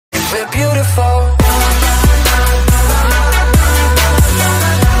we're beautiful.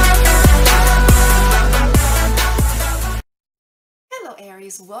 Hello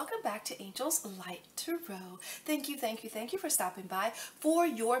Aries, welcome back to Angel's Light Tarot. Thank you for stopping by for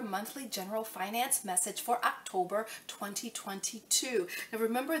your monthly general finance message for October 2022. Now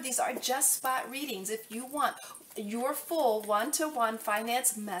remember, these are just spot readings. If you want your full one-to-one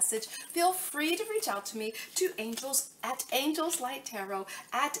finance message, feel free to reach out to me to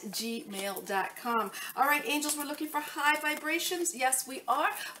angelslighttarot@gmail.com. All right, angels, we're looking for high vibrations. Yes, we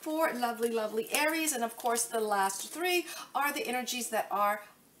are, for lovely Aries. And of course, the last three are the energies that are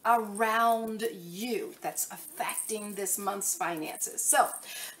around you that's affecting this month's finances. So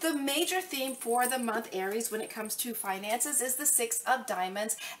the major theme for the month, Aries, when it comes to finances is the 6 of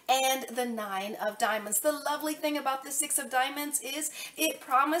Diamonds and the 9 of Diamonds. The lovely thing about the 6 of Diamonds is it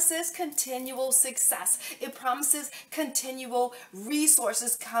promises continual success. It promises continual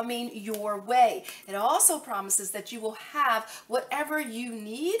resources coming your way. It also promises that you will have whatever you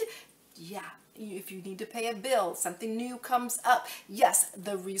need. If you need to pay a bill, something new comes up, yes,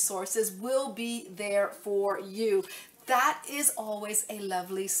 the resources will be there for you. That is always a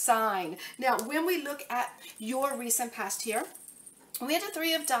lovely sign. Now, when we look at your recent past here, we had the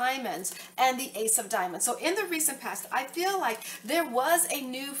 3 of Diamonds and the Ace of Diamonds. So in the recent past, I feel like there was a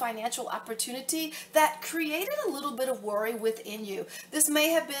new financial opportunity that created a little bit of worry within you. This may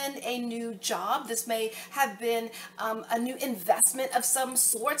have been a new job. This may have been a new investment of some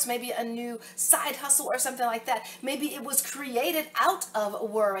sorts, maybe a new side hustle or something like that. Maybe it was created out of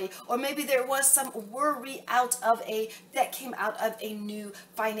worry, or maybe there was some worry that came out of a new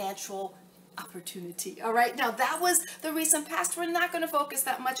financial opportunity. All right, now that was the recent past. We're not going to focus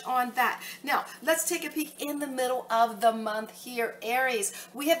that much on that. Now let's take a peek in the middle of the month here, Aries.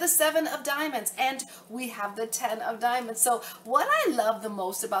 We have the 7 of Diamonds and we have the 10 of Diamonds. So what I love the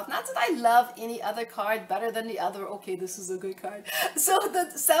most about, not that I love any other card better than the other, okay, this is a good card. So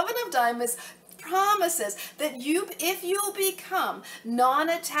the 7 of Diamonds promises that if you become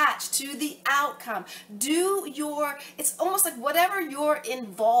non-attached to the outcome, it's almost like whatever you're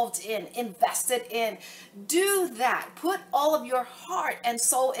involved in, invested in, do that. Put all of your heart and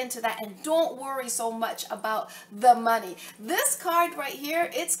soul into that and don't worry so much about the money. This card right here,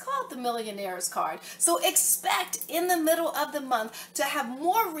 it's called the Millionaire's card. So expect in the middle of the month to have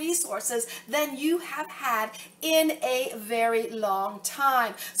more resources than you have had in a very long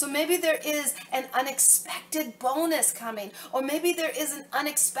time. So maybe there is an unexpected bonus coming, or maybe there is an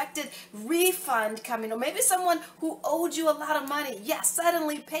unexpected refund coming, or maybe someone who owed you a lot of money,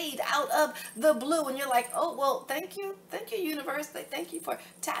 suddenly paid out of the blue, and you're like, oh, well, thank you universe, thank you for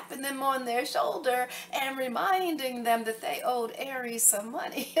tapping them on their shoulder and reminding them that they owed Aries some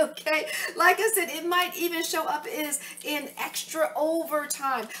money. Okay, like I said, it might even show up as in extra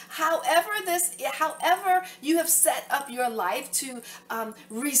overtime. However however you have set up your life to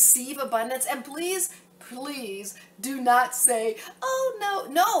receive abundance. And please do not say, oh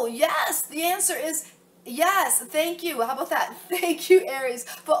no, yes. The answer is yes. Thank you. How about that? Thank you, Aries,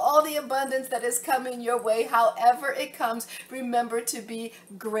 for all the abundance that is coming your way. However it comes, remember to be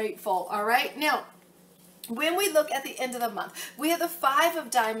grateful. All right, now when we look at the end of the month, we have the 5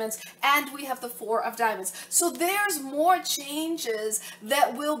 of Diamonds and we have the 4 of Diamonds. So there's more changes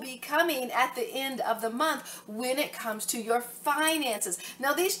that will be coming at the end of the month when it comes to your finances.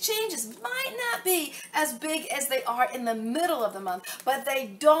 Now these changes might not be as big as they are in the middle of the month, but they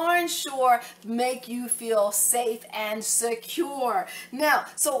darn sure make you feel safe and secure. Now,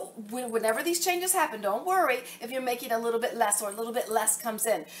 so whenever these changes happen, don't worry if you're making a little bit less or a little bit less comes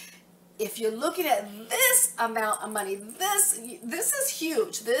in. If you're looking at this amount of money, this is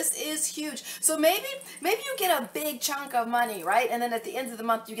huge. This is huge. So maybe you get a big chunk of money, right? And then at the end of the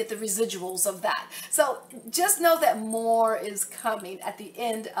month, you get the residuals of that. So just know that more is coming at the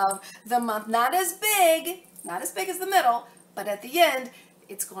end of the month. Not as big as the middle, but at the end,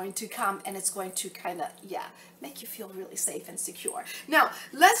 it's going to come and it's going to kind of, make you feel really safe and secure. Now,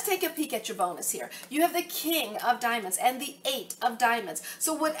 let's take a peek at your bonus here. You have the King of Diamonds and the 8 of Diamonds.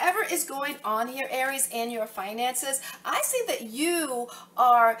 So whatever is going on here, Aries, in your finances, I see that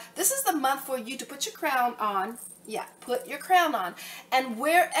this is the month for you to put your crown on. Put your crown on. And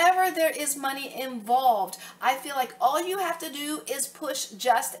wherever there is money involved, I feel like all you have to do is push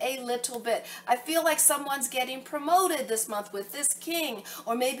just a little bit. I feel like someone's getting promoted this month with this King,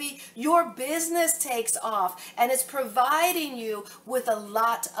 or maybe your business takes off and it's providing you with a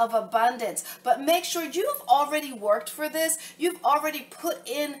lot of abundance. But make sure you've already worked for this. You've already put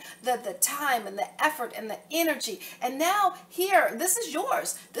in the time and the effort and the energy. And now here, this is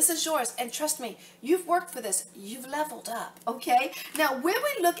yours. This is yours. And trust me, you've worked for this. You've loved leveled up, okay? Now, when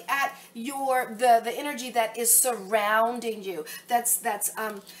we look at the energy that is surrounding you, that's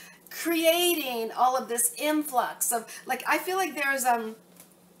creating all of this influx of, like, I feel like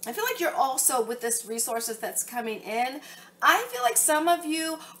you're also, with this resources that's coming in, I feel like some of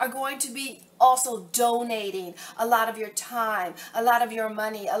you are going to be also donating a lot of your time, a lot of your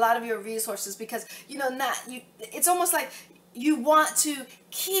money, a lot of your resources, because, you know, it's almost like you want to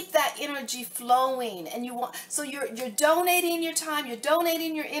keep that energy flowing, and so you're donating your time, you're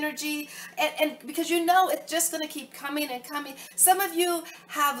donating your energy, and because you know it's just going to keep coming and coming. Some of you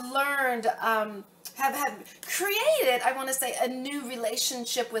have learned, have created, I want to say, a new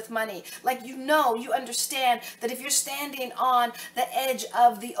relationship with money. Like, you understand that if you're standing on the edge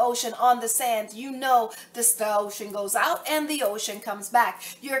of the ocean, on the sand, you know the ocean goes out and the ocean comes back.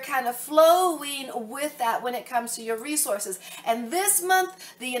 You're kind of flowing with that when it comes to your resources. And this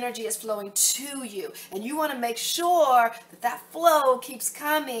month, the energy is flowing to you. And you want to make sure that that flow keeps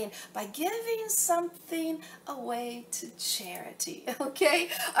coming by giving something away to charity. Okay?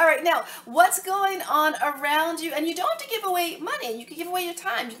 All right. Now, what's going on around you? And you don't have to give away money. You can give away your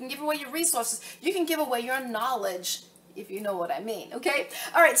time. You can give away your resources. You can give away your knowledge, if you know what I mean. Okay?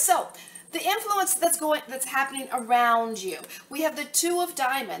 All right. So, the influence that's happening around you. We have the Two of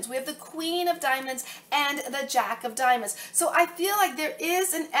Diamonds, we have the Queen of Diamonds, and the Jack of Diamonds. So I feel like there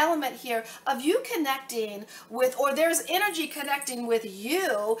is an element here of you connecting with, or there's energy connecting with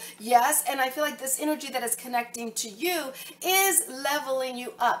you, yes, and I feel like this energy that is connecting to you is leveling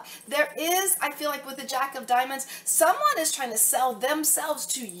you up. There is, I feel like with the Jack of Diamonds, someone is trying to sell themselves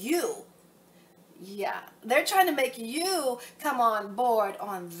to you. Yeah, they're trying to make you come on board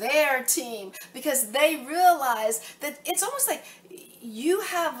on their team, because they realize that it's almost like you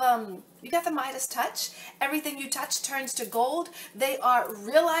got the Midas touch. Everything you touch turns to gold. They are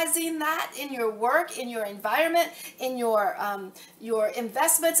realizing that in your work, in your environment, in your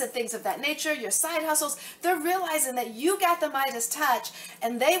investments and things of that nature, your side hustles. They're realizing that you got the Midas touch,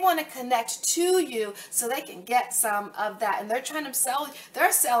 and they want to connect to you so they can get some of that. And they're trying to sell.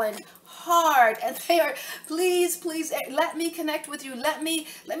 They're selling hard, and they are, please let me connect with you, let me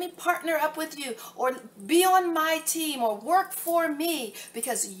partner up with you, or be on my team, or work for me,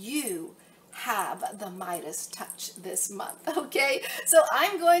 because you have the Midas touch this month. Okay, so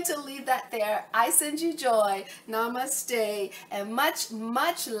I'm going to leave that there. I send you joy, namaste, and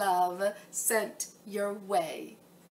much love sent your way.